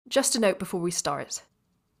Just a note before we start.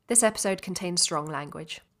 This episode contains strong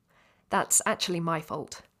language. That's actually my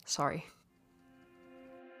fault. Sorry.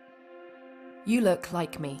 You Look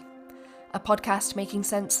Like Me, a podcast making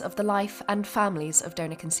sense of the life and families of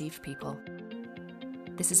donor-conceived people.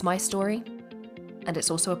 This is my story, and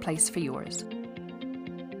it's also a place for yours.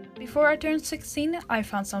 Before I turned 16, I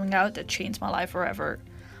found something out that changed my life forever.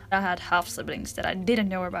 I had half-siblings that I didn't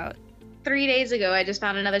know about. 3 days ago, I just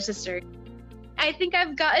found another sister. I think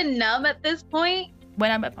I've gotten numb at this point. When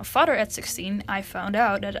I met my father at 16, I found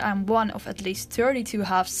out that I'm one of at least 32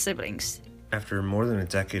 half-siblings. After more than a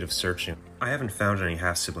decade of searching, I haven't found any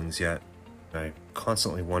half-siblings yet. I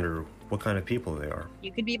constantly wonder what kind of people they are.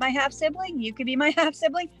 You could be my half-sibling, you could be my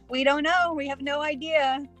half-sibling. We don't know, we have no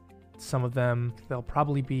idea. Some of them, they'll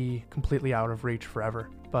probably be completely out of reach forever,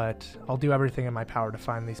 but I'll do everything in my power to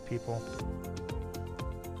find these people.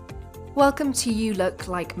 Welcome to You Look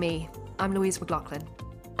Like Me. I'm Louise McLaughlin,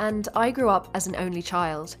 and I grew up as an only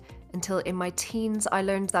child until in my teens I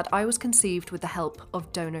learned that I was conceived with the help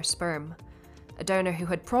of donor sperm, a donor who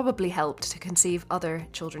had probably helped to conceive other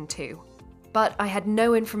children too. But I had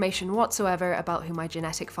no information whatsoever about who my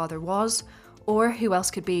genetic father was, or who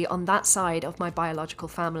else could be on that side of my biological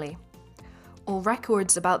family. All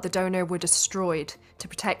records about the donor were destroyed to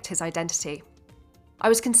protect his identity. I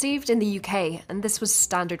was conceived in the UK, and this was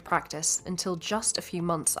standard practice until just a few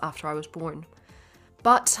months after I was born.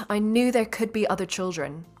 But I knew there could be other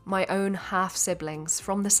children, my own half-siblings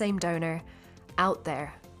from the same donor, out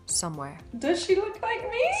there somewhere. Does she look like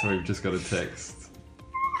me? So we've just got a text.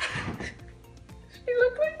 She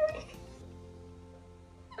look like me?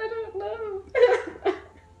 I don't know.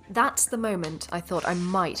 That's the moment I thought I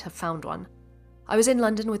might have found one. I was in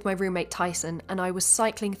London with my roommate Tyson, and I was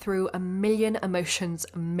cycling through a million emotions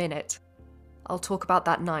a minute. I'll talk about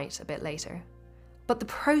that night a bit later. But the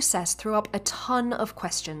process threw up a ton of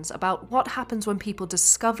questions about what happens when people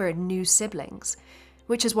discover new siblings,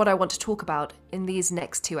 which is what I want to talk about in these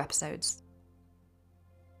next 2 episodes.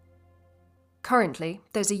 Currently,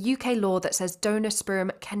 there's a UK law that says donor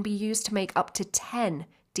sperm can be used to make up to 10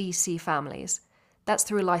 DC families. That's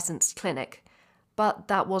through a licensed clinic. But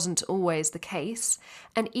that wasn't always the case,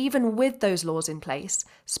 and even with those laws in place,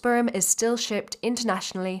 sperm is still shipped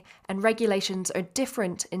internationally and regulations are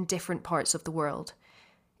different in different parts of the world.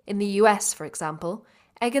 In the US, for example,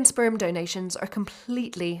 egg and sperm donations are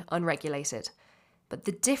completely unregulated. But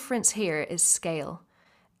the difference here is scale.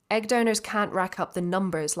 Egg donors can't rack up the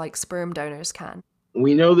numbers like sperm donors can.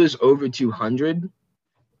 We know there's over 200.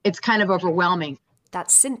 It's kind of overwhelming.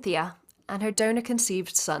 That's Cynthia and her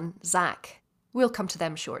donor-conceived son, Zach. We'll come to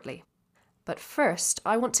them shortly. But first,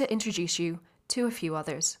 I want to introduce you to a few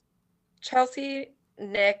others. Chelsea,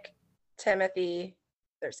 Nick, Timothy,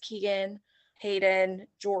 there's Keegan, Hayden,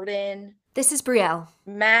 Jordan. This is Brielle,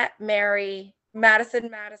 Matt, Mary, Madison.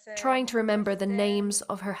 trying to remember the names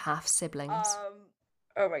of her half-siblings.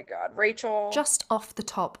 Oh my God, Rachel. Just off the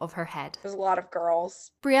top of her head. There's a lot of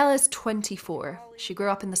girls. Brielle is 24. She grew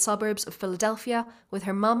up in the suburbs of Philadelphia with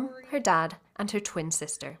her mum, her dad, and her twin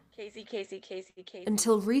sister. Casey.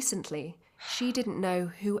 Until recently, she didn't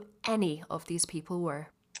know who any of these people were.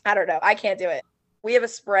 I don't know. I can't do it. We have a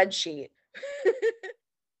spreadsheet.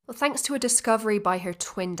 Well, thanks to a discovery by her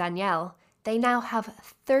twin Danielle, they now have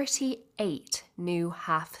 38 new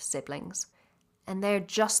half-siblings. And they're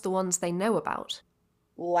just the ones they know about.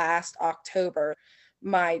 Last October,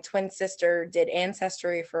 my twin sister did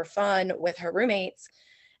Ancestry for fun with her roommates,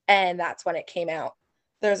 and that's when it came out.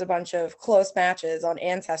 There's a bunch of close matches on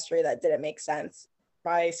Ancestry that didn't make sense.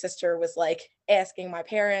 My sister was like asking my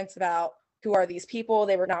parents about who are these people.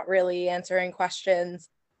 They were not really answering questions.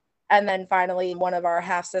 And then finally, one of our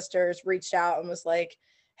half sisters reached out and was like,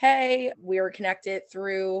 hey, we were connected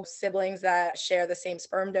through siblings that share the same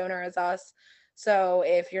sperm donor as us. So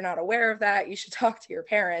if you're not aware of that, you should talk to your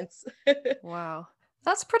parents. Wow.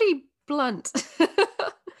 That's pretty blunt.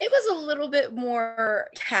 It was a little bit more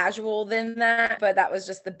casual than that, but that was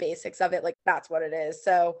just the basics of it. Like, that's what it is.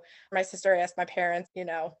 So my sister asked my parents,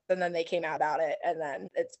 and then they came out about it. And then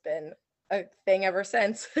it's been a thing ever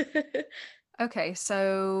since. Okay,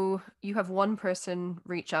 so you have one person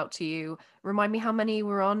reach out to you. Remind me how many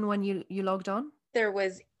were on when you logged on? There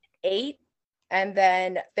was 8. And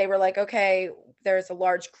then they were like, okay, there's a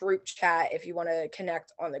large group chat if you want to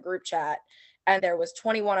connect on the group chat. And there was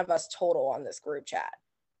 21 of us total on this group chat.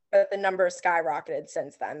 But the number skyrocketed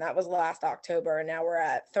since then. That was last October. And now we're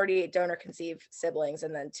at 38 donor-conceived siblings,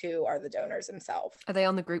 and then 2 are the donors themselves. Are they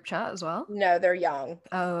on the group chat as well? No, they're young.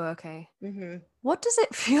 Oh, okay. Mm-hmm. What does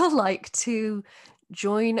it feel like to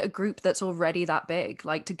join a group that's already that big?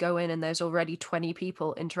 Like to go in and there's already 20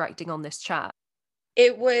 people interacting on this chat?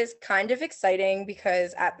 It was kind of exciting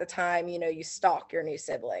because at the time, you stalk your new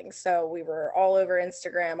siblings. So we were all over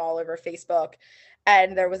Instagram, all over Facebook.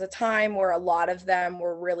 And there was a time where a lot of them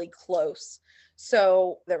were really close.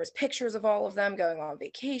 So there was pictures of all of them going on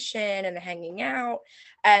vacation and hanging out.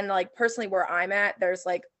 And like personally where I'm at, there's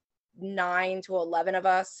like 9 to 11 of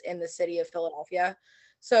us in the city of Philadelphia.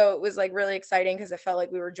 So it was like really exciting because it felt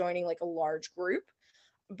like we were joining like a large group,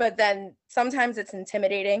 but then sometimes it's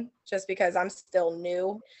intimidating just because I'm still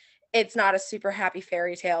new. It's not a super happy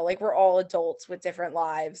fairy tale. Like we're all adults with different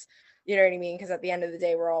lives. You know what I mean? Because at the end of the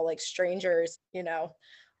day, we're all like strangers.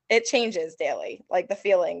 It changes daily, like the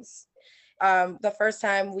feelings. The first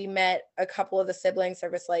time we met a couple of the siblings, there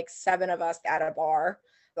was like 7 of us at a bar.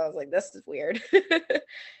 So I was like, this is weird.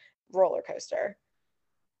 Roller coaster.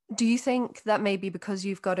 Do you think that maybe because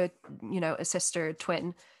you've got a sister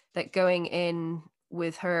twin, that going in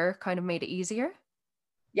with her kind of made it easier?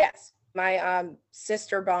 Yes. My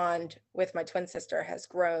sister bond with my twin sister has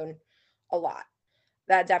grown a lot.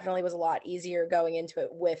 That definitely was a lot easier going into it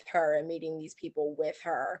with her and meeting these people with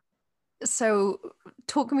her. So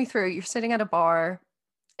talk me through, you're sitting at a bar.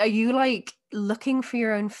 Are you like looking for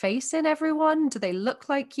your own face in everyone? Do they look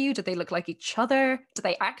like you? Do they look like each other? Do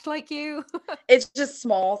they act like you? It's just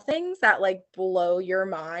small things that like blow your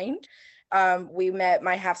mind. We met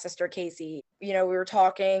my half sister Casey. We were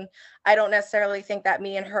talking. I don't necessarily think that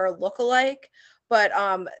me and her look alike, but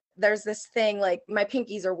there's this thing, like my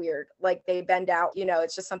pinkies are weird. Like they bend out,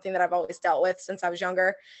 it's just something that I've always dealt with since I was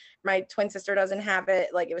younger. My twin sister doesn't have it.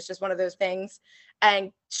 Like it was just one of those things.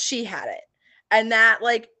 And she had it. And that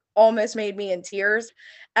like almost made me in tears.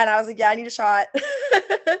 And I was like, yeah, I need a shot.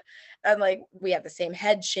 And like we have the same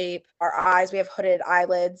head shape, our eyes, we have hooded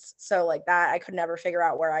eyelids. So like that, I could never figure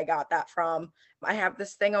out where I got that from. I have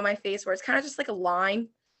this thing on my face where it's kind of just like a line.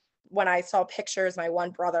 When I saw pictures, my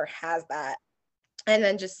one brother has that. And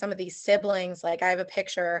then just some of these siblings, like I have a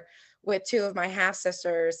picture with 2 of my half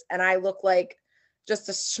sisters, and I look like just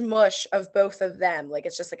a smush of both of them. Like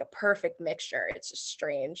it's just like a perfect mixture. It's just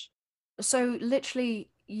strange. So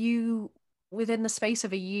literally you, within the space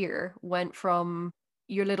of a year, went from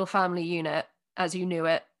your little family unit as you knew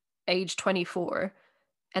it, age 24,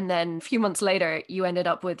 and then a few months later you ended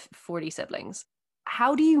up with 40 siblings.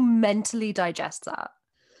 How do you mentally digest that?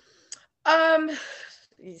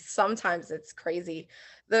 Sometimes it's crazy.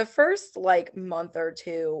 The first like month or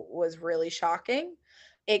 2 was really shocking.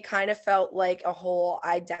 It kind of felt like a whole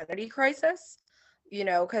identity crisis,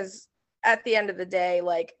 because at the end of the day,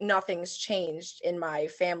 like nothing's changed in my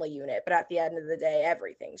family unit, but at the end of the day,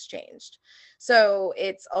 everything's changed. So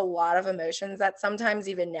it's a lot of emotions that sometimes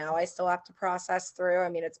even now I still have to process through. I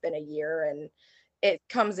mean, it's been a year and it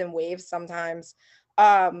comes in waves sometimes.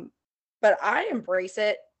 But I embrace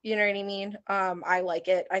it. You know what I mean? I like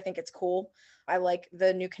it. I think it's cool. I like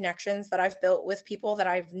the new connections that I've built with people that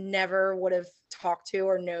I've never would have talked to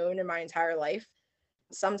or known in my entire life.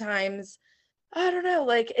 Sometimes, I don't know,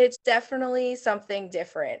 like it's definitely something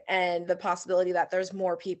different. And the possibility that there's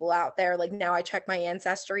more people out there. Like now I check my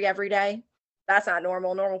ancestry every day. That's not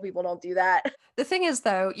normal. Normal people don't do that. The thing is,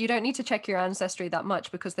 though, you don't need to check your ancestry that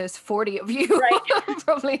much because there's 40 of you Right.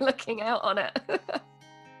 probably looking out on it.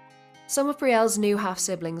 Some of Brielle's new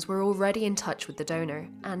half-siblings were already in touch with the donor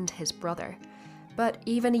and his brother. But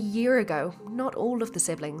even a year ago, not all of the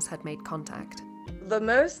siblings had made contact. The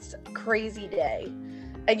most crazy day,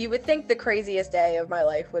 and you would think the craziest day of my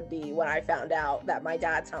life would be when I found out that my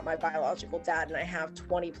dad's not my biological dad and I have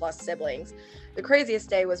 20 plus siblings. The craziest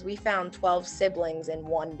day was we found 12 siblings in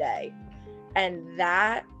one day. And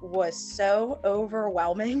that was so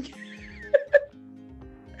overwhelming.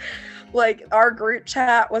 Like our group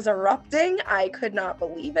chat was erupting. I could not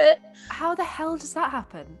believe it. How the hell does that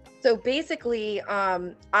happen? So basically,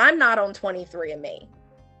 I'm not on 23andMe.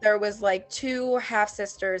 There was like 2 half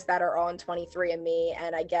sisters that are on 23andMe,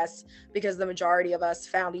 and I guess because the majority of us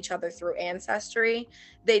found each other through Ancestry,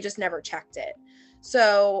 they just never checked it.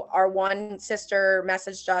 So our one sister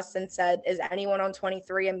messaged us and said, is anyone on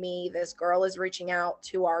 23andMe? This girl is reaching out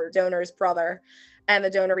to our donor's brother. And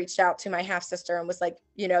the donor reached out to my half sister and was like,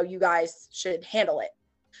 you guys should handle it.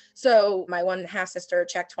 So my one half sister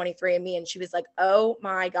checked 23andMe and she was like, oh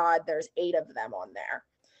my God, there's 8 of them on there.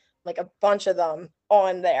 Like a bunch of them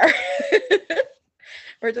on there.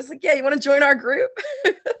 We're just like, yeah, you want to join our group?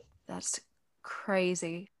 That's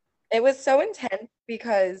crazy. It was so intense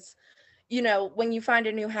because, when you find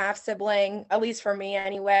a new half sibling, at least for me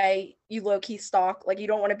anyway, you low key stalk. Like you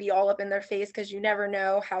don't want to be all up in their face because you never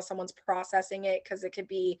know how someone's processing it, because it could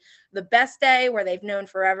be the best day where they've known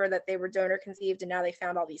forever that they were donor conceived and now they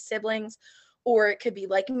found all these siblings. Or it could be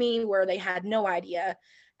like me where they had no idea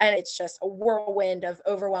and it's just a whirlwind of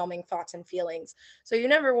overwhelming thoughts and feelings. So you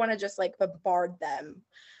never want to just like bombard them.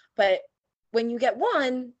 But when you get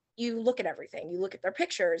one, you look at everything. You look at their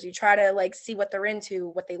pictures. You try to like see what they're into,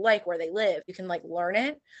 what they like, where they live. You can like learn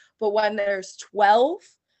it. But when there's 12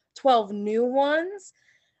 new ones,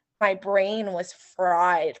 my brain was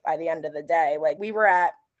fried by the end of the day. Like we were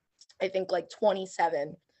at, I think like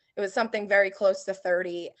 27. It was something very close to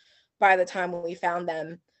 30 by the time when we found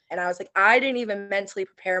them. And I was like, I didn't even mentally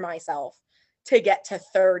prepare myself to get to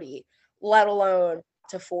 30, let alone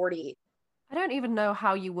to 40. I don't even know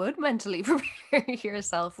how you would mentally prepare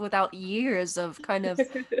yourself without years of kind of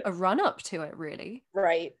a run up to it, really.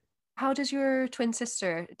 Right. How does your twin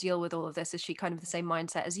sister deal with all of this? Is she kind of the same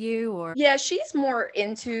mindset as you, or? Yeah, she's more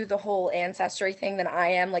into the whole ancestry thing than I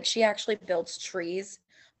am. Like she actually builds trees.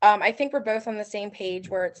 I think we're both on the same page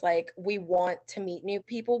where it's like we want to meet new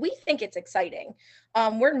people. We think it's exciting.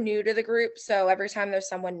 We're new to the group, so every time there's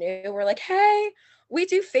someone new, we're like, hey, we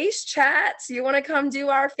do face chats. You want to come do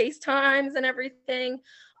our FaceTimes and everything?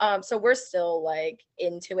 So we're still like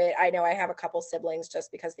into it. I know I have a couple siblings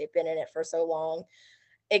just because they've been in it for so long.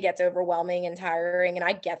 It gets overwhelming and tiring, and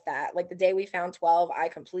I get that. Like the day we found 12, I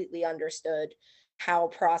completely understood how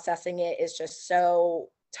processing it is just so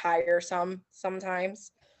tiresome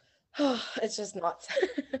sometimes. It's just nuts.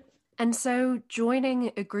 And so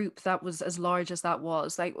joining a group that was as large as that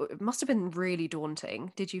was, like, it must have been really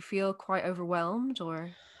daunting. Did you feel quite overwhelmed,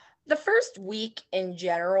 or? The first week in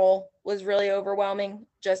general was really overwhelming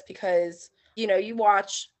just because, you know, you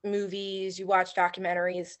watch movies, you watch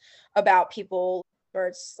documentaries about people where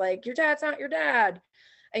it's like, your dad's not your dad.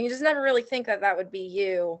 And you just never really think that that would be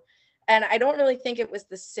you. And I don't really think it was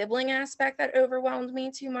the sibling aspect that overwhelmed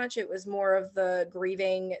me too much. It was more of the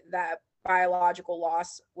grieving that biological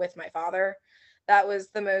loss with my father. That was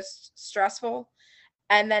the most stressful.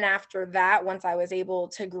 And then after that, once I was able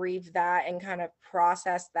to grieve that and kind of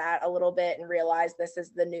process that a little bit and realize this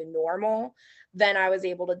is the new normal, then I was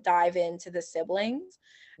able to dive into the siblings,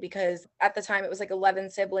 because at the time it was like 11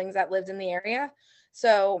 siblings that lived in the area.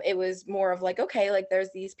 So it was more of like, okay, like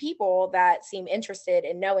there's these people that seem interested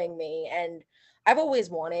in knowing me. And I've always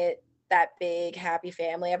wanted that big, happy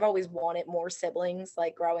family. I've always wanted more siblings,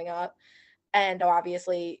 like growing up. And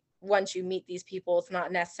obviously, once you meet these people, it's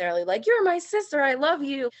not necessarily like, you're my sister, I love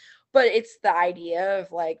you. But it's the idea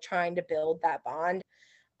of like trying to build that bond.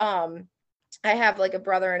 I have like a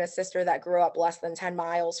brother and a sister that grew up less than 10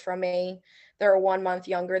 miles from me. They're 1 month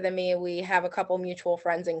younger than me. We have a couple mutual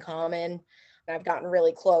friends in common. I've gotten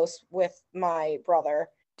really close with my brother.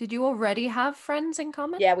 Did you already have friends in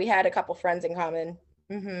common? Yeah, we had a couple friends in common.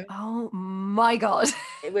 Mm-hmm. Oh my God.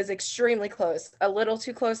 It was extremely close, a little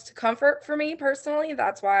too close to comfort for me personally.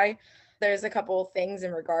 That's why there's a couple of things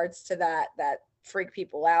in regards to that freak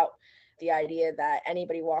people out. The idea that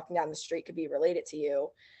anybody walking down the street could be related to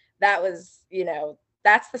you. That was, you know,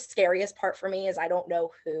 that's the scariest part for me, is I don't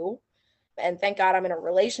know who. And thank God I'm in a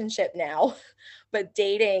relationship now. But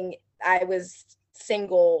dating, I was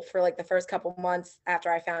single for like the first couple months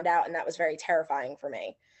after I found out, and that was very terrifying for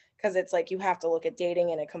me, because it's like you have to look at dating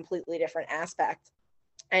in a completely different aspect.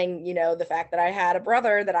 And, you know, the fact that I had a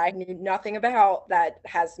brother that I knew nothing about that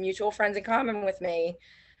has mutual friends in common with me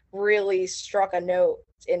really struck a note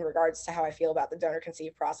in regards to how I feel about the donor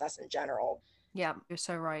conceived process in general. Yeah, you're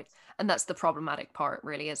so right. And that's the problematic part,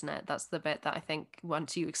 really, isn't it? That's the bit that I think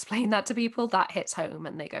once you explain that to people, that hits home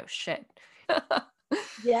and they go, shit.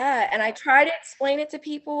 Yeah, and I try to explain it to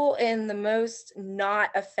people in the most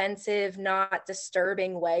not offensive, not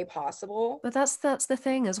disturbing way possible. But that's the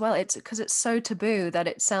thing as well. It's because it's so taboo that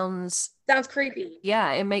it sounds creepy.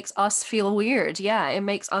 Yeah, it makes us feel weird. Yeah, it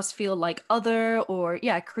makes us feel like other or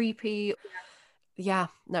creepy. Yeah,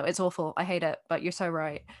 no, it's awful. I hate it, but you're so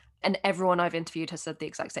right. And everyone I've interviewed has said the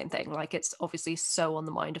exact same thing. Like, it's obviously so on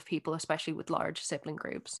the mind of people, especially with large sibling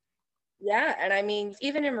groups. Yeah. And I mean,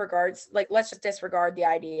 even in regards, like, let's just disregard the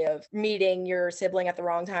idea of meeting your sibling at the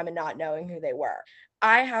wrong time and not knowing who they were.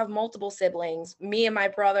 I have multiple siblings, me and my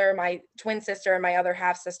brother, my twin sister, and my other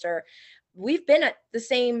half sister. We've been at the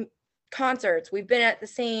same concerts. We've been at the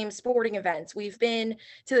same sporting events. We've been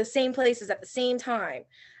to the same places at the same time.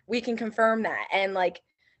 We can confirm that. And like,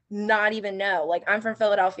 not even know. Like, I'm from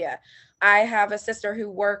Philadelphia. I have a sister who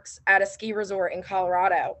works at a ski resort in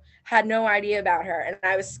Colorado. Had no idea about her, and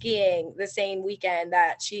I was skiing the same weekend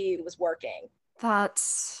that she was working.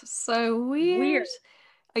 That's so weird.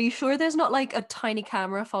 Are you sure there's not like a tiny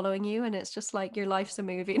camera following you and it's just like your life's a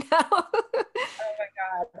movie now? Oh my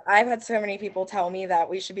God. I've had so many people tell me that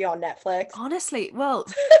we should be on Netflix. Honestly, well,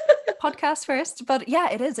 podcast first, but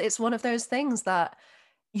yeah, it is. It's one of those things that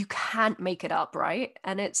you can't make it up, right?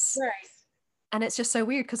 And it's right. And it's just so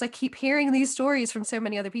weird because I keep hearing these stories from so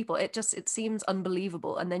many other people. It seems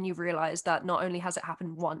unbelievable. And then you realize that not only has it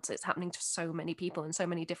happened once, it's happening to so many people in so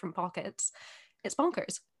many different pockets. It's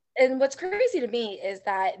bonkers. And what's crazy to me is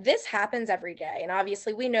that this happens every day. And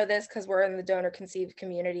obviously we know this because we're in the donor conceived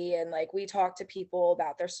community, and like we talk to people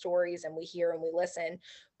about their stories and we hear and we listen.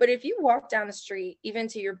 But if you walk down the street, even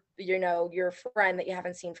to your friend that you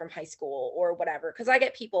haven't seen from high school or whatever, because I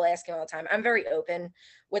get people asking all the time. I'm very open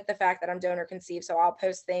with the fact that I'm donor conceived. So I'll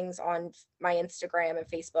post things on my Instagram and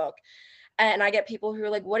Facebook. And I get people who are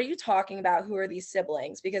like, what are you talking about? Who are these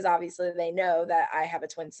siblings? Because obviously they know that I have a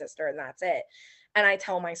twin sister and that's it. And I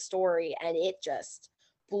tell my story and it just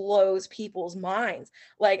blows people's minds.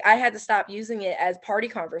 Like I had to stop using it as party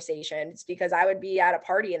conversations because I would be at a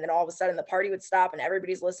party and then all of a sudden the party would stop and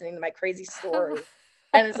everybody's listening to my crazy story.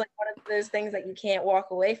 And it's like one of those things that you can't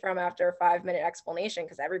walk away from after a 5-minute explanation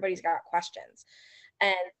because everybody's got questions.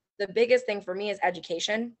 And the biggest thing for me is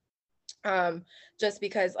education. Just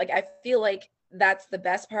because like I feel like that's the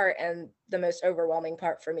best part and the most overwhelming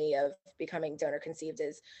part for me of becoming donor conceived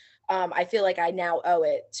is I feel like I now owe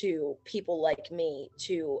it to people like me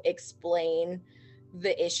to explain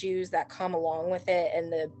the issues that come along with it and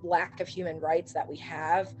the lack of human rights that we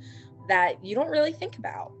have that you don't really think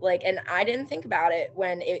about. Like, and I didn't think about it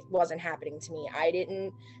when it wasn't happening to me. I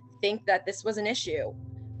didn't think that this was an issue.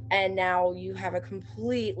 And now you have a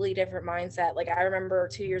completely different mindset. Like I remember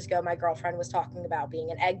 2 years ago, my girlfriend was talking about being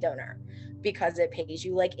an egg donor because it pays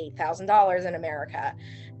you like $8,000 in America.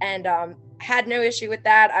 And had no issue with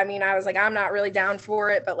that. I mean, I was like, I'm not really down for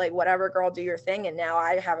it, but like, whatever, girl, do your thing. And now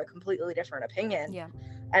I have a completely different opinion. Yeah.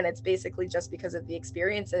 And it's basically just because of the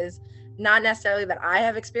experiences, not necessarily that I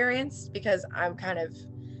have experienced, because I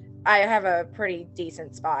have a pretty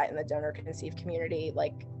decent spot in the donor conceived community.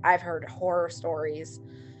 Like I've heard horror stories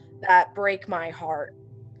that break my heart.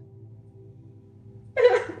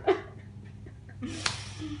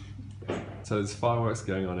 So there's fireworks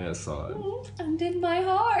going on outside. And in my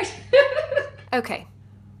heart. Okay,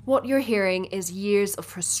 what you're hearing is years of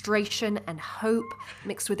frustration and hope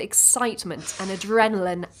mixed with excitement and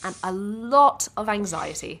adrenaline and a lot of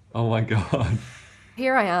anxiety. Oh my God.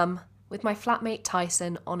 Here I am with my flatmate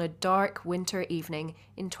Tyson on a dark winter evening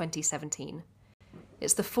in 2017.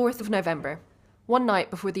 It's the 4th of November, one night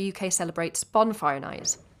before the UK celebrates Bonfire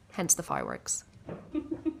Night, hence the fireworks.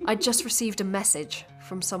 I just received a message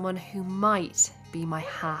from someone who might be my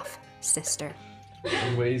half-sister.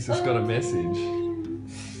 Louise has got a message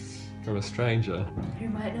from a stranger. You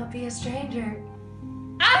might not be a stranger.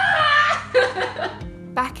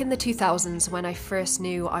 Back in the 2000s, when I first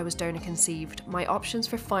knew I was donor conceived, my options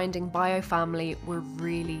for finding biofamily were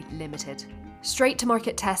really limited. Straight to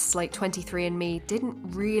market tests like 23andMe didn't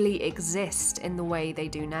really exist in the way they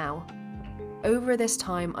do now. Over this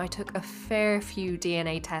time, I took a fair few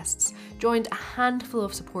DNA tests, joined a handful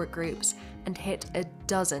of support groups, and hit a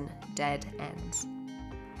dozen dead ends.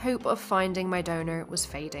 Hope of finding my donor was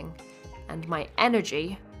fading, and my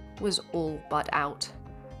energy was all but out.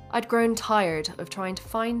 I'd grown tired of trying to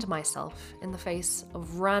find myself in the face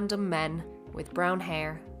of random men with brown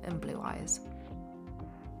hair and blue eyes.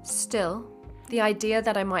 Still, the idea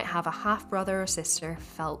that I might have a half-brother or sister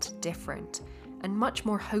felt different, and much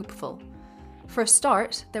more hopeful. For a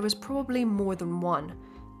start, there was probably more than one.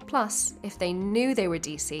 Plus, if they knew they were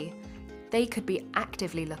DC, they could be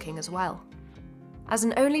actively looking as well. As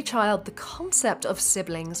an only child, the concept of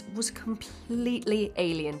siblings was completely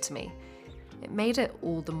alien to me. It made it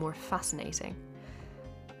all the more fascinating.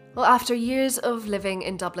 Well, after years of living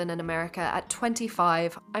in Dublin and America, at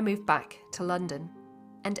 25, I moved back to London,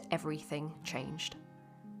 and everything changed.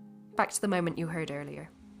 Back to the moment you heard earlier.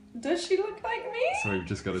 Does she look like me? So we've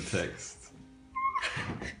just got a text.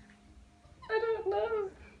 I don't know.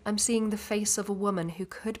 I'm seeing the face of a woman who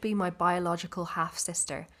could be my biological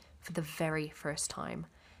half-sister for the very first time,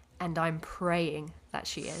 and I'm praying that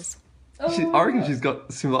she is. I reckon she's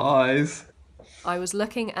got similar eyes. I was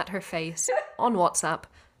looking at her face on WhatsApp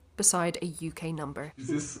beside a UK number. Is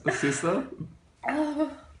this a sister?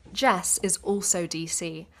 Jess is also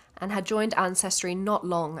DC and had joined Ancestry not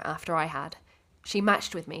long after I had. She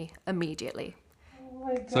matched with me immediately. Oh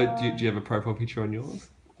my God. So do you have a profile picture on yours?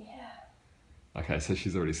 Yeah. Okay, so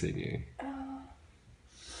she's already seen you.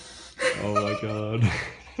 Oh my God.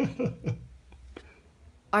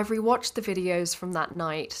 I've rewatched the videos from that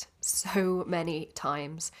night so many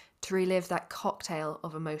times to relive that cocktail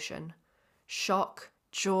of emotion. Shock,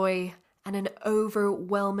 joy, and an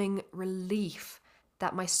overwhelming relief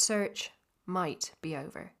that my search might be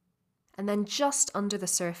over. And then just under the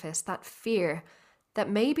surface, that fear that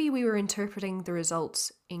maybe we were interpreting the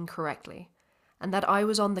results incorrectly, and that I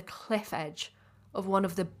was on the cliff edge of one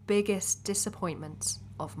of the biggest disappointments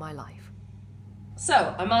of my life.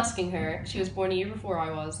 So, I'm asking her, she was born a year before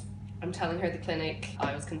I was. I'm telling her the clinic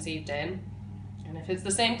I was conceived in. And if it's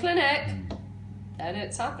the same clinic, then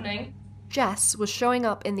it's happening. Jess was showing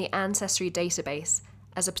up in the Ancestry database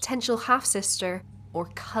as a potential half-sister or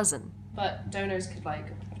cousin. But donors could, like,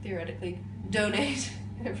 theoretically donate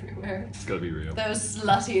everywhere. It's gotta be real. Those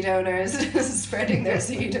slutty donors spreading their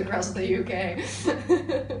seed across the UK.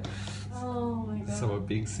 Oh my god. So a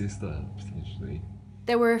big sister, potentially.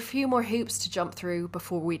 There were a few more hoops to jump through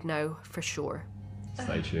before we'd know for sure.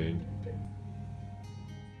 Stay tuned.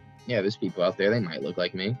 Yeah, there's people out there, they might look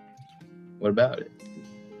like me. What about it?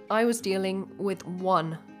 I was dealing with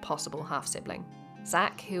one possible half-sibling.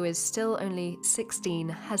 Zach, who is still only 16,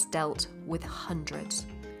 has dealt with hundreds.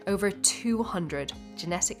 Over 200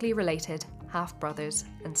 genetically related half-brothers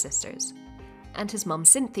and sisters. And his mum,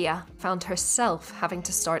 Cynthia, found herself having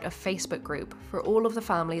to start a Facebook group for all of the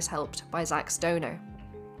families helped by Zach's donor.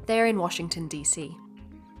 They're in Washington, D.C.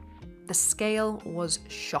 The scale was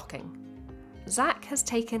shocking. Zach has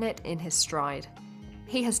taken it in his stride.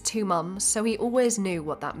 He has 2 mums, so he always knew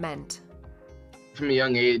what that meant. From a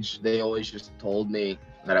young age, they always just told me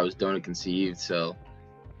that I was donor conceived, so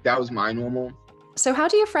that was my normal. So how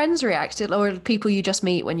do your friends react, or people you just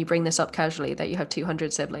meet when you bring this up casually, that you have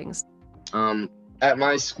 200 siblings? At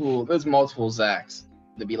my school, there's multiple Zachs.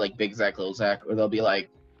 There'll be like Big Zach, Little Zach, or they'll be like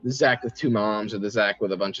the Zach with 2 moms or the Zach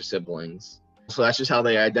with a bunch of siblings. So that's just how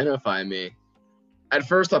they identify me. At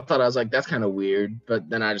first, I thought I was like, that's kind of weird, but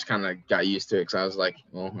then I just kind of got used to it because I was like,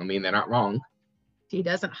 well, I mean, they're not wrong. He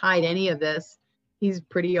doesn't hide any of this. He's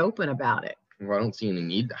pretty open about it. Well, I don't see any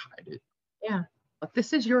need to hide it. Yeah. If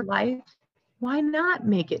this is your life, why not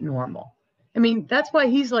make it normal? I mean, that's why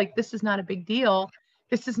he's like, this is not a big deal.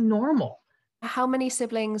 This is normal. How many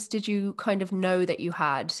siblings did you kind of know that you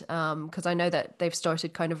had? Because I know that they've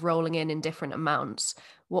started kind of rolling in different amounts.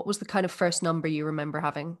 What was the kind of first number you remember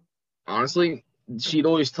having? Honestly, she'd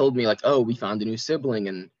always told me like, oh, we found a new sibling.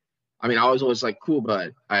 And I mean, I was always like, cool,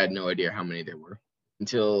 but I had no idea how many there were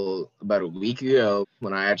until about a week ago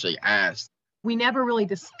when I actually asked. We never really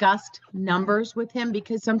discussed numbers with him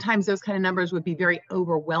because sometimes those kind of numbers would be very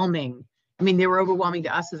overwhelming. I mean, they were overwhelming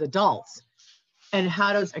to us as adults. And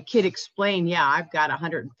how does a kid explain, yeah, I've got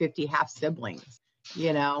 150 half siblings,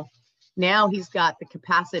 you know? Now he's got the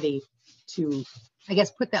capacity to, I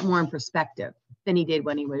guess, put that more in perspective than he did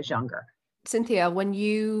when he was younger. Cynthia, when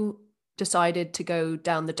you decided to go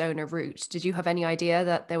down the donor route, did you have any idea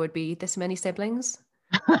that there would be this many siblings?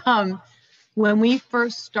 When we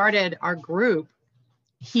first started our group,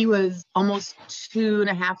 he was almost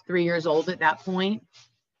 2.5, 3 years old at that point.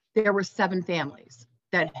 There were 7 families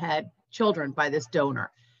that had children by this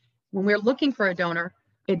donor. When we were looking for a donor,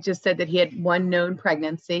 it just said that he had 1 known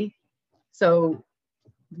pregnancy. So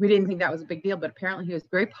we didn't think that was a big deal, but apparently he was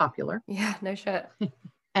very popular. Yeah, no shit.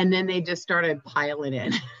 And then they just started piling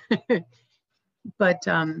in. But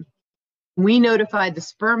we notified the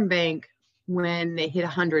sperm bank when they hit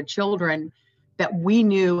 100 children that we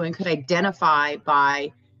knew and could identify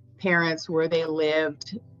by parents, where they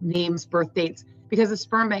lived, names, birth dates, because the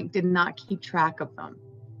sperm bank did not keep track of them.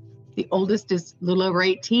 The oldest is a little over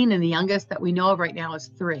 18, and the youngest that we know of right now is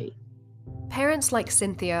 3. Parents like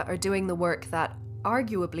Cynthia are doing the work that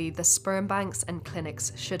arguably the sperm banks and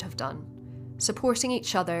clinics should have done, supporting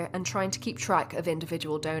each other and trying to keep track of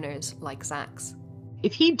individual donors like Zach's.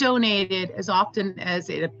 If he donated as often as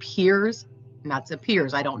it appears,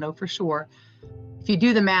 I don't know for sure. If you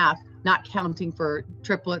do the math, not counting for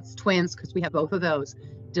triplets, twins, because we have both of those,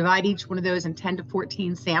 divide each one of those in 10 to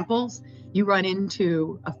 14 samples, you run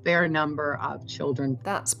into a fair number of children.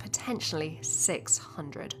 That's potentially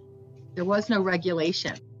 600. There was no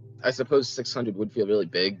regulation. I suppose 600 would feel really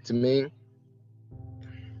big to me.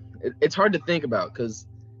 It's hard to think about because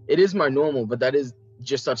it is my normal, but that is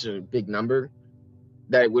just such a big number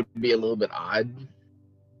that it would be a little bit odd.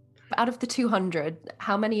 Out of the 200,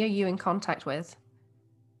 how many are you in contact with?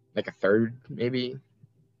 Like a third, maybe.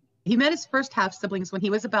 He met his first half siblings when he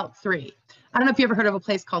was about 3. I don't know if you ever heard of a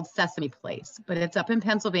place called Sesame Place, but it's up in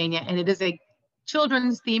Pennsylvania, and it is a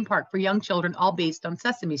children's theme park for young children, all based on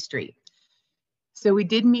Sesame Street. So we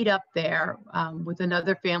did meet up there with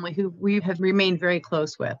another family who we have remained very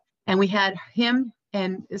close with. And we had him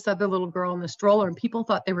and this other little girl in the stroller, and people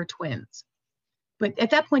thought they were twins. But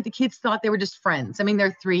at that point, the kids thought they were just friends. I mean,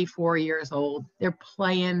 they're 3, 4 years old. They're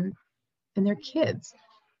playing, and they're kids.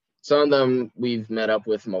 Some of them we've met up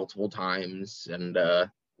with multiple times. And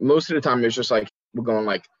most of the time, it's just like we're going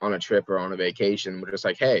like on a trip or on a vacation. We're just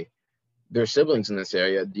like, hey, there's siblings in this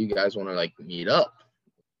area. Do you guys want to like meet up?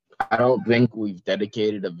 I don't think we've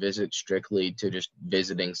dedicated a visit strictly to just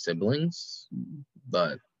visiting siblings,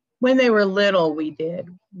 but when they were little, we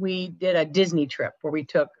did a Disney trip where we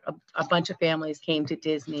took a bunch of families came to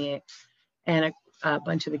Disney, and a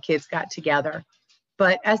bunch of the kids got together.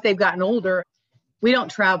 But as they've gotten older, we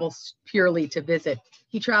don't travel purely to visit.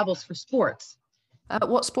 He travels for sports.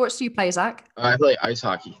 What sports do you play, Zach? I play ice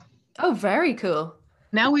hockey. Oh, very cool.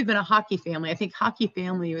 Now we've been a hockey family. I think hockey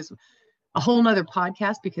family is a whole nother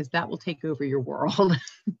podcast because that will take over your world.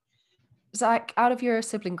 Zach, out of your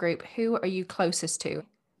sibling group, who are you closest to?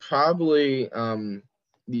 Probably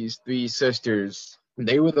these three sisters.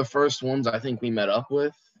 They were the first ones I think we met up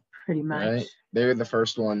with. Pretty much. Right? They were the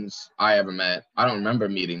first ones I ever met. I don't remember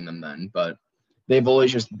meeting them then, but they've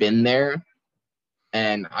always just been there.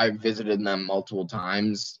 And I've visited them multiple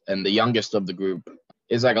times. And the youngest of the group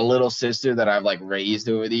is like a little sister that I've like raised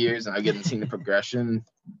over the years, and I've getting to see the progression.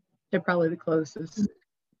 They're probably the closest.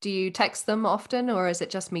 Do you text them often, or is it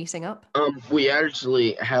just meeting up? We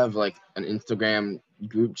actually have like an Instagram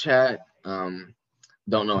group chat. Don't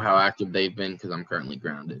know how active they've been because I'm currently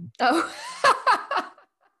grounded. Oh.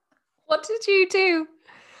 What did you do?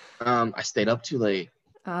 I stayed up too late.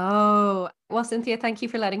 Oh, well, Cynthia, thank you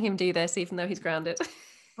for letting him do this, even though he's grounded.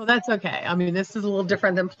 Well, that's okay. I mean, this is a little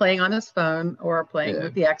different than playing on his phone or playing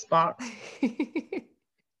with the Xbox.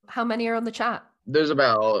 How many are on the chat? There's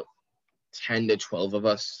about 10 to 12 of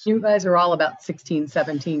us. You guys are all about 16,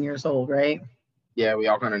 17 years old, right? Yeah, we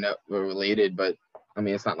all kind of know we're related, but I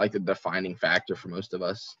mean, it's not like the defining factor for most of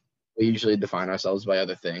us. We usually define ourselves by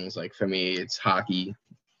other things. Like for me, it's hockey.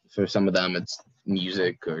 For some of them, it's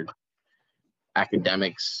music or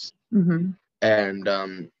academics. Mm-hmm.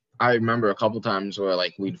 And I remember a couple times where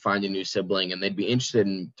like we'd find a new sibling and they'd be interested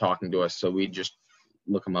in talking to us. So we'd just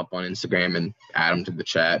look them up on Instagram and add them to the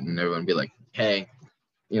chat, and everyone would be like, hey,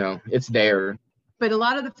 you know, it's there. But a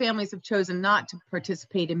lot of the families have chosen not to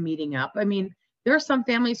participate in meeting up. I mean, there are some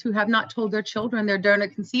families who have not told their children they're donor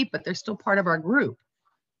conceived, but they're still part of our group.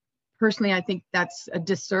 Personally, I think that's a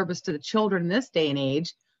disservice to the children in this day and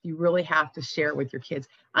age. You really have to share with your kids.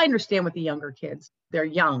 I understand with the younger kids. They're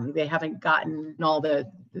young. They haven't gotten all the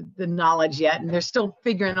knowledge yet, and they're still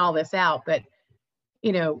figuring all this out. But,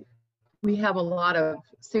 you know, we have a lot of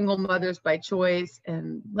single mothers by choice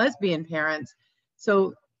and lesbian parents.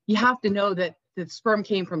 So you have to know that the sperm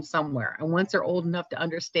came from somewhere. And once they're old enough to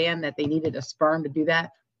understand that they needed a sperm to do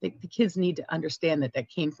that, the kids need to understand that that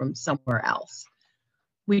came from somewhere else.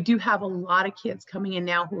 We do have a lot of kids coming in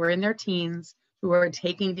now who are in their teens, who are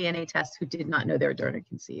taking DNA tests, who did not know they were donor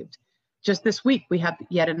conceived. Just this week, we have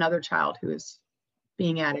yet another child who is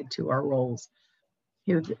being added to our rolls,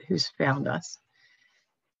 who's found us.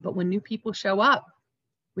 But when new people show up,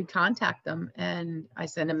 we contact them and I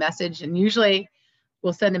send a message, and usually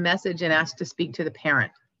we'll send a message and ask to speak to the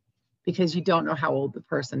parent because you don't know how old the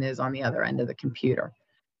person is on the other end of the computer.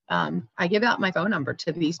 I give out my phone number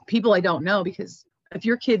to these people I don't know, because if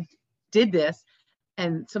your kid did this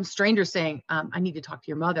and some stranger saying, I need to talk to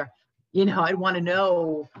your mother, you know, I'd want to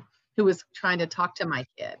know who was trying to talk to my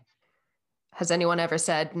kid. Has anyone ever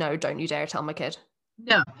said, no, don't you dare tell my kid?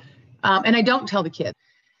 No. And I don't tell the kid.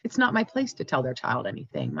 It's not my place to tell their child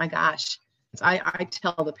anything. My gosh. I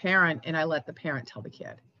tell the parent and I let the parent tell the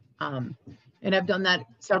kid. And I've done that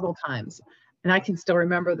several times. And I can still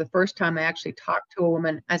remember the first time I actually talked to a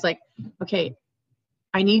woman. I was like, okay,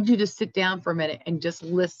 I need you to sit down for a minute and just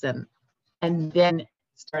listen and then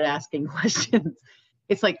start asking questions.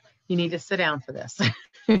 It's like, you need to sit down for this.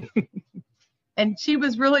 And she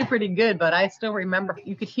was really pretty good, but I still remember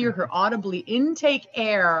you could hear her audibly intake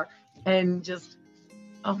air and just,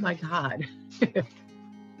 oh my God.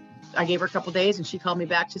 I gave her a couple days and she called me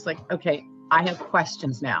back. She's like, okay, I have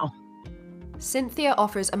questions now. Cynthia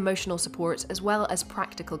offers emotional support as well as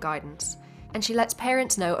practical guidance, and she lets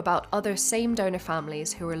parents know about other same donor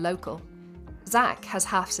families who are local. Zach has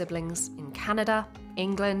half-siblings in Canada,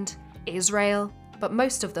 England, Israel, but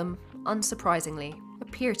most of them, unsurprisingly,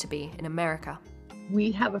 appear to be in America.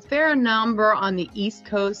 We have a fair number on the East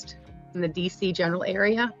Coast in the DC general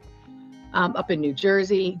area, up in New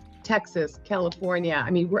Jersey, Texas, California.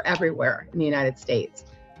 I mean, we're everywhere in the United States.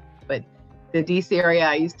 But the DC area,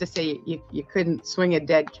 I used to say you couldn't swing a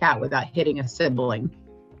dead cat without hitting a sibling.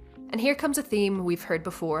 And here comes a theme we've heard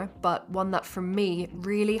before, but one that for me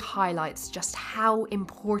really highlights just how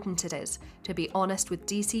important it is to be honest with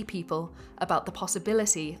DC people about the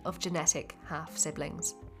possibility of genetic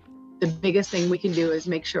half-siblings. The biggest thing we can do is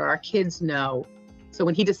make sure our kids know. So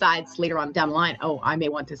when he decides later on down the line, oh, I may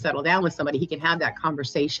want to settle down with somebody, he can have that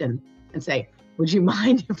conversation and say, would you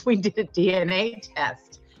mind if we did a DNA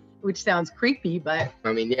test? Which sounds creepy, but...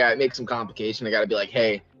 I mean, yeah, it makes some complication. I got to be like,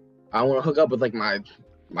 hey, I want to hook up with like my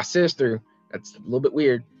sister. That's a little bit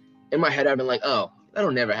weird. In my head, I've been like, oh,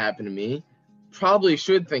 that'll never happen to me. Probably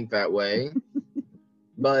should think that way.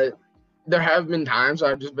 But there have been times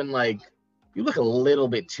I've just been like, you look a little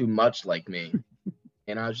bit too much like me.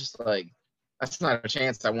 And I was just like, that's not a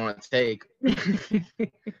chance I want to take.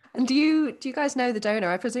 And do you guys know the donor?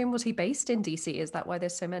 I presume, was he based in DC? Is that why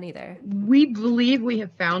there's so many there? We believe we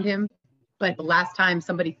have found him, but the last time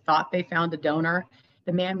somebody thought they found a donor,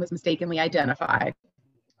 the man was mistakenly identified.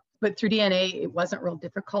 But through DNA, it wasn't real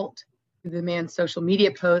difficult. The man's social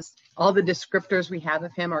media posts, all the descriptors we have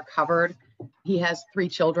of him are covered. He has 3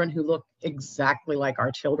 children who look exactly like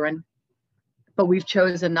our children. But we've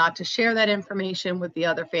chosen not to share that information with the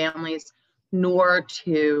other families, nor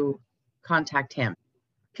to contact him,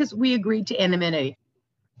 because we agreed to anonymity.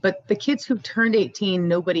 But the kids who've turned 18,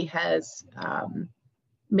 nobody has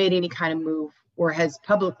made any kind of move or has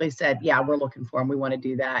publicly said, yeah, we're looking for him, we want to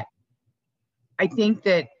do that. I think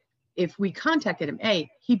that if we contacted him,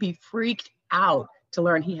 he'd be freaked out to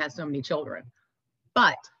learn he has so many children.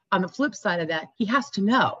 But on the flip side of that, he has to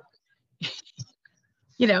know.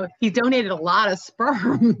 You know, he donated a lot of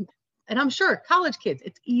sperm. And I'm sure college kids,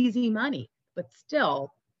 it's easy money, but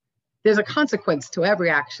still, there's a consequence to every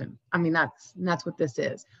action. I mean, that's what this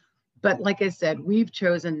is. But like I said, we've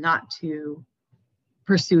chosen not to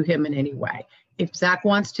pursue him in any way. If Zach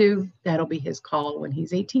wants to, that'll be his call when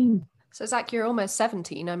he's 18. So Zach, you're almost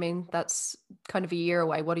 17. I mean, that's kind of a year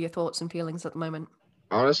away. What are your thoughts and feelings at the moment?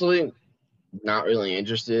 Honestly, not really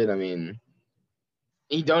interested. I mean,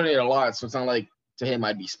 he donated a lot, so it's not like to him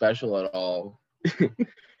I'd be special at all.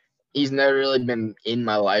 He's never really been in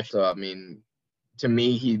my life, so I mean, to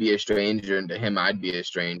me he'd be a stranger, and to him I'd be a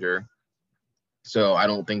stranger. So I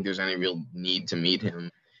don't think there's any real need to meet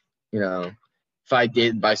him. You know, if I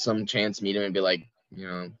did by some chance meet him and be like, you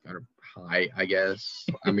know, hi, I guess.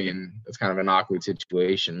 I mean, it's kind of an awkward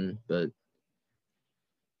situation, but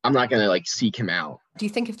I'm not going to like seek him out. Do you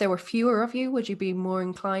think if there were fewer of you, would you be more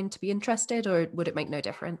inclined to be interested, or would it make no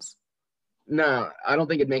difference? No, I don't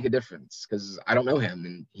think it'd make a difference because I don't know him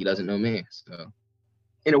and he doesn't know me. So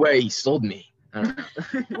in a way, he sold me. I don't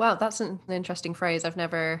know. Wow, that's an interesting phrase. I've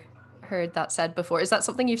never heard that said before. Is that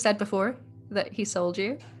something you've said before, that he sold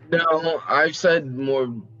you? No, I've said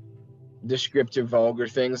more descriptive, vulgar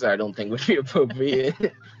things that I don't think would be appropriate.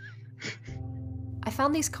 I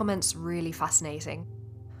found these comments really fascinating.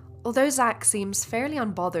 Although Zach seems fairly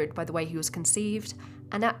unbothered by the way he was conceived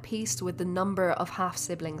and at peace with the number of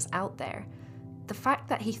half-siblings out there, the fact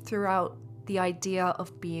that he threw out the idea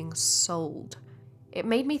of being sold, it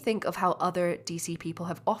made me think of how other DC people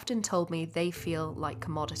have often told me they feel like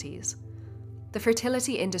commodities. The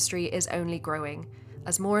fertility industry is only growing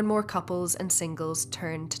as more and more couples and singles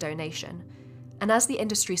turn to donation. And as the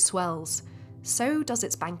industry swells, so does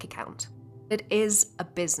its bank account. It is a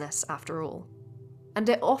business after all. And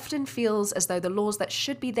it often feels as though the laws that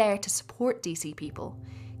should be there to support DC people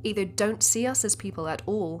either don't see us as people at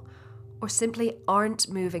all, or simply aren't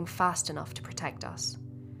moving fast enough to protect us.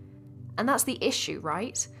 And that's the issue,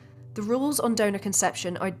 right? The rules on donor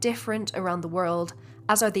conception are different around the world,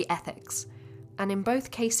 as are the ethics. And in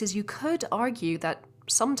both cases, you could argue that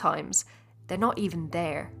sometimes they're not even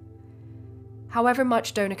there. However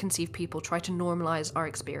much donor-conceived people try to normalize our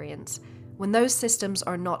experience, when those systems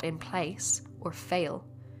are not in place or fail,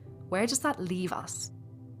 where does that leave us?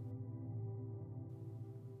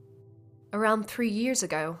 Around 3 years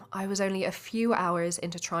ago, I was only a few hours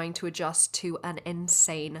into trying to adjust to an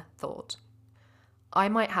insane thought. I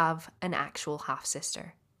might have an actual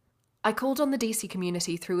half-sister. I called on the DC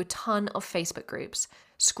community through a ton of Facebook groups,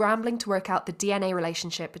 scrambling to work out the DNA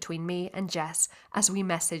relationship between me and Jess as we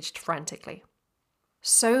messaged frantically.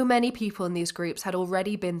 So many people in these groups had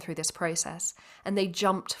already been through this process, and they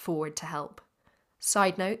jumped forward to help.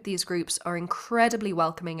 Side note, these groups are incredibly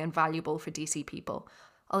welcoming and valuable for DC people.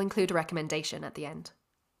 I'll include a recommendation at the end.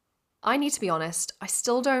 I need to be honest, I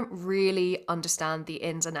still don't really understand the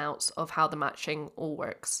ins and outs of how the matching all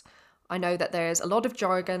works. I know that there's a lot of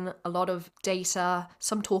jargon, a lot of data,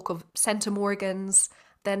 some talk of centimorgans.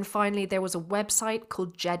 Then finally there was a website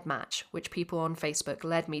called GEDmatch, which people on Facebook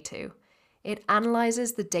led me to. It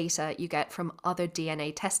analyzes the data you get from other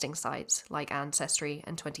DNA testing sites like Ancestry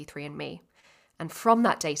and 23andMe. And from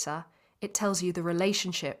that data, it tells you the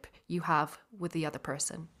relationship you have with the other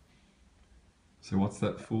person. So what's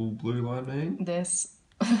that full blue line mean? This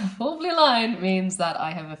full blue line means that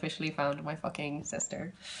I have officially found my fucking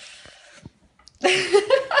sister.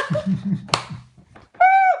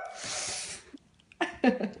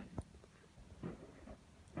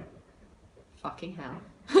 Fucking hell.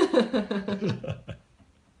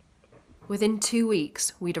 Within 2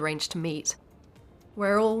 weeks, we'd arranged to meet.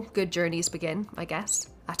 Where all good journeys begin, I guess,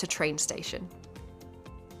 at a train station.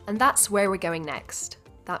 And that's where we're going next.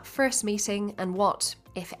 That first meeting and what,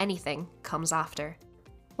 if anything, comes after.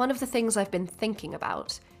 One of the things I've been thinking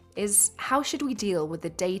about is how should we deal with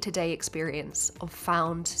the day-to-day experience of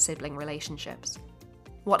found sibling relationships?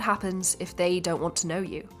 What happens if they don't want to know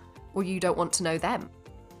you, or you don't want to know them?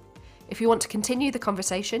 If you want to continue the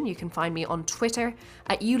conversation, you can find me on Twitter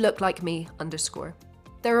at YouLookLikeMe_.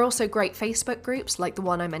 There are also great Facebook groups like the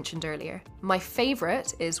one I mentioned earlier. My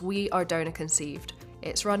favourite is We Are Donor Conceived.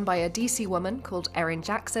 It's run by a DC woman called Erin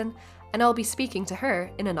Jackson, and I'll be speaking to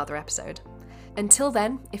her in another episode. Until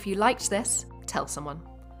then, if you liked this, tell someone.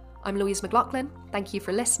 I'm Louise McLaughlin, thank you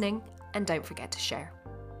for listening, and don't forget to share.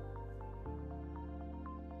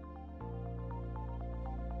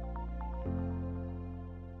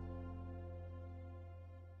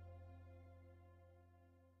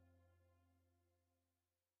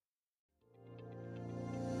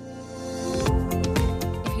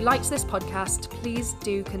 If you liked this podcast, please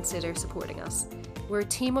do consider supporting us. We're a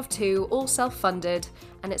team of 2, all self-funded,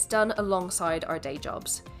 and it's done alongside our day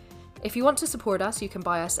jobs. If you want to support us, you can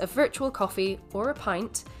buy us a virtual coffee or a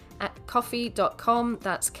pint at ko-fi.com,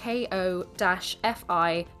 that's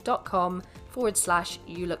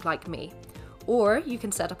ko-fi.com/YouLookLikeMe. Or you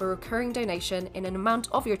can set up a recurring donation in an amount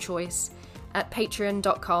of your choice at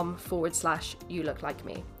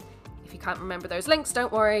patreon.com/YouLookLikeMe. If you can't remember those links,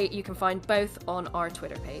 don't worry, you can find both on our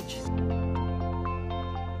Twitter page.